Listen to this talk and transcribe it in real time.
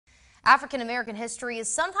African-American history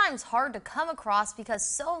is sometimes hard to come across because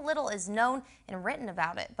so little is known and written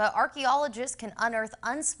about it. But archaeologists can unearth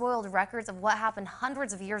unspoiled records of what happened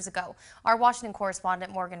hundreds of years ago. Our Washington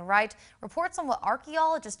correspondent Morgan Wright reports on what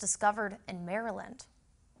archaeologists discovered in Maryland.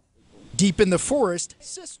 Deep in the forest,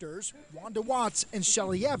 sisters Wanda Watts and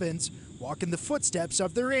Shelley Evans walk in the footsteps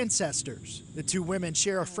of their ancestors. The two women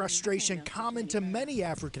share a frustration common to many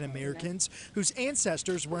African Americans whose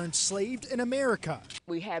ancestors were enslaved in America.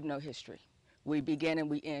 We have no history. We begin and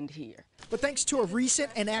we end here. But thanks to a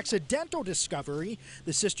recent and accidental discovery,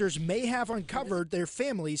 the sisters may have uncovered their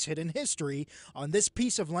family's hidden history on this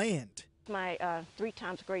piece of land. My 3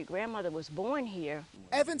 times great-grandmother was born here.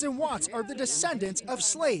 Evans and Watts are the descendants of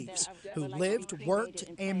slaves who lived, worked,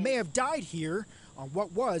 and may have died here on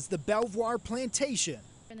what was the Belvoir Plantation.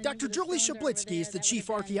 Dr. Julie Shablitsky is the chief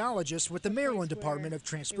archaeologist with the Maryland Department of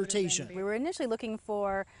Transportation. We were initially looking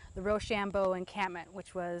for the Rochambeau encampment,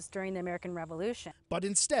 which was during the American Revolution. But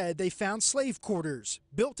instead, they found slave quarters,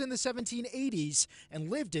 built in the 1780s and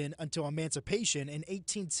lived in until emancipation in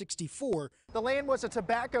 1864. The land was a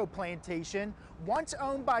tobacco plantation, once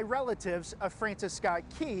owned by relatives of Francis Scott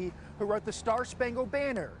Key, who wrote the Star-Spangled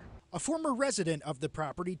Banner. A former resident of the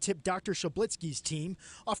property tipped Dr. Shablitsky's team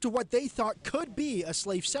off to what they thought could be a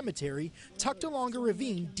slave cemetery tucked along a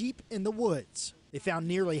ravine deep in the woods. They found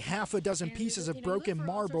nearly half a dozen pieces of broken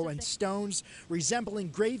marble and stones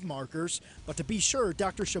resembling grave markers, but to be sure,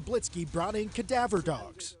 Dr. Shablitsky brought in cadaver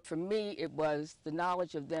dogs. For me, it was the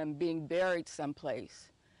knowledge of them being buried someplace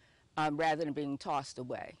rather than being tossed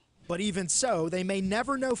away. But even so, they may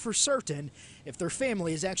never know for certain if their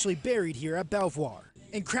family is actually buried here at Belvoir.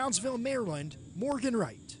 In Crownsville, Maryland, Morgan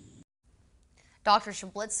Wright. Dr.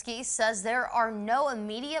 Shablitsky says there are no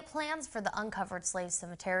immediate plans for the uncovered slave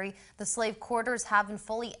cemetery. The slave quarters have been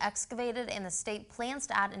fully excavated and the state plans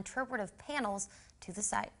to add interpretive panels to the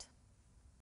site.